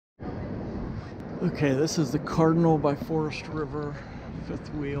Okay, this is the Cardinal by Forest River,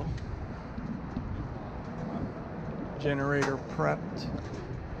 fifth wheel. Generator prepped.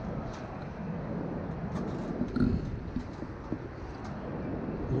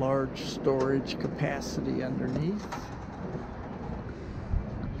 Large storage capacity underneath.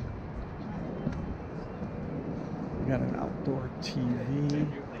 We got an outdoor TV.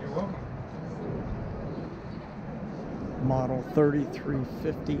 Model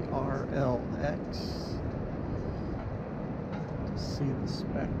 3350 RLX. See the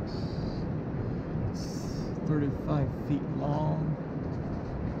specs. It's 35 feet long.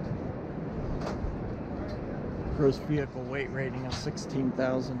 Gross vehicle weight rating of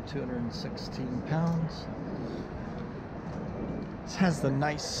 16,216 pounds. This has the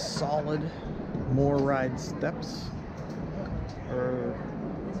nice solid MORryde steps.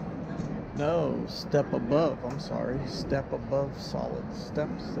 No, step above, I'm sorry. Step above solid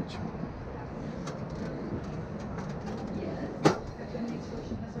steps that you...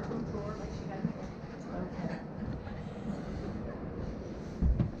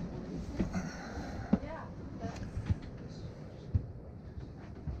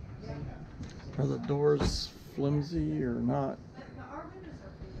 Are the doors flimsy or not?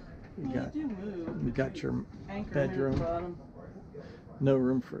 You got your bedroom. No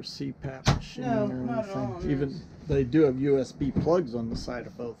room for a CPAP machine or anything. Even they do have USB plugs on the side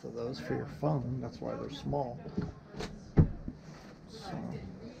of both of those for your phone. That's why they're small. So,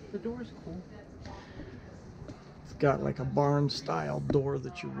 the door's cool. It's got like a barn style door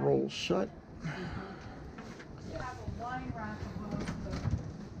that you roll shut.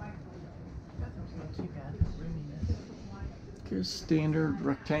 Here's standard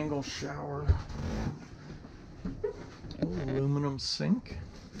rectangle shower. Aluminum sink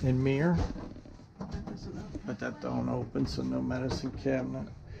and mirror, but that don't open, so no medicine cabinet.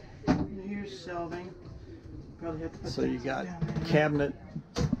 Here's shelving. Probably have to put so you got down cabinet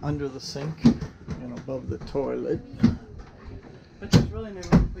under the sink and above the toilet. But there's really no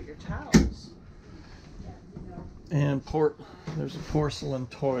room to put your towels. And there's a porcelain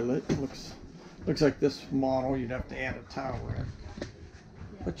toilet. Looks like this model you'd have to add a towel rack.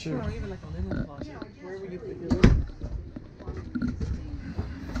 But or even like a linen closet. Where would you put your linen?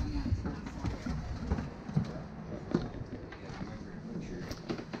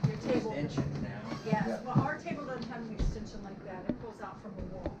 Yes, well, our table doesn't have an extension like that. It pulls out from the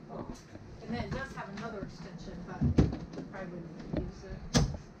wall. And then it does have another extension, but we probably wouldn't use it.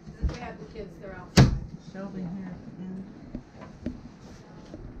 Since we have the kids, they're outside. Shelving here.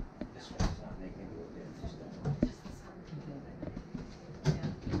 Just this one.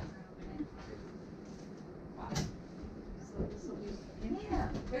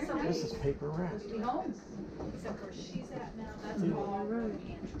 this is paper wrap. Except where she's at now, that's all road.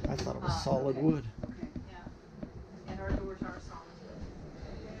 I thought it was solid wood. Yeah. And our doors are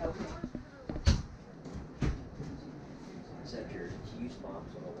solid wood. Is that your fuse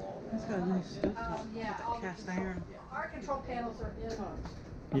box on the wall? It's got a nice stove top. Yeah. Cast iron. Our control panels are in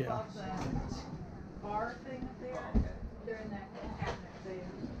above that bar thing up there. They're in that cabinet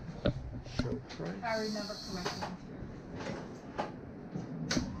there. Show price. If I remember correctly.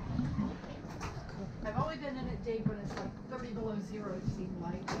 I've only been in it, Dave, when it's like 30 below zero, it seemed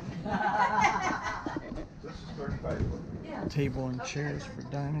like. This is 35. Yeah. Table and chairs for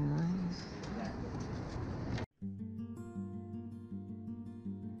dining room.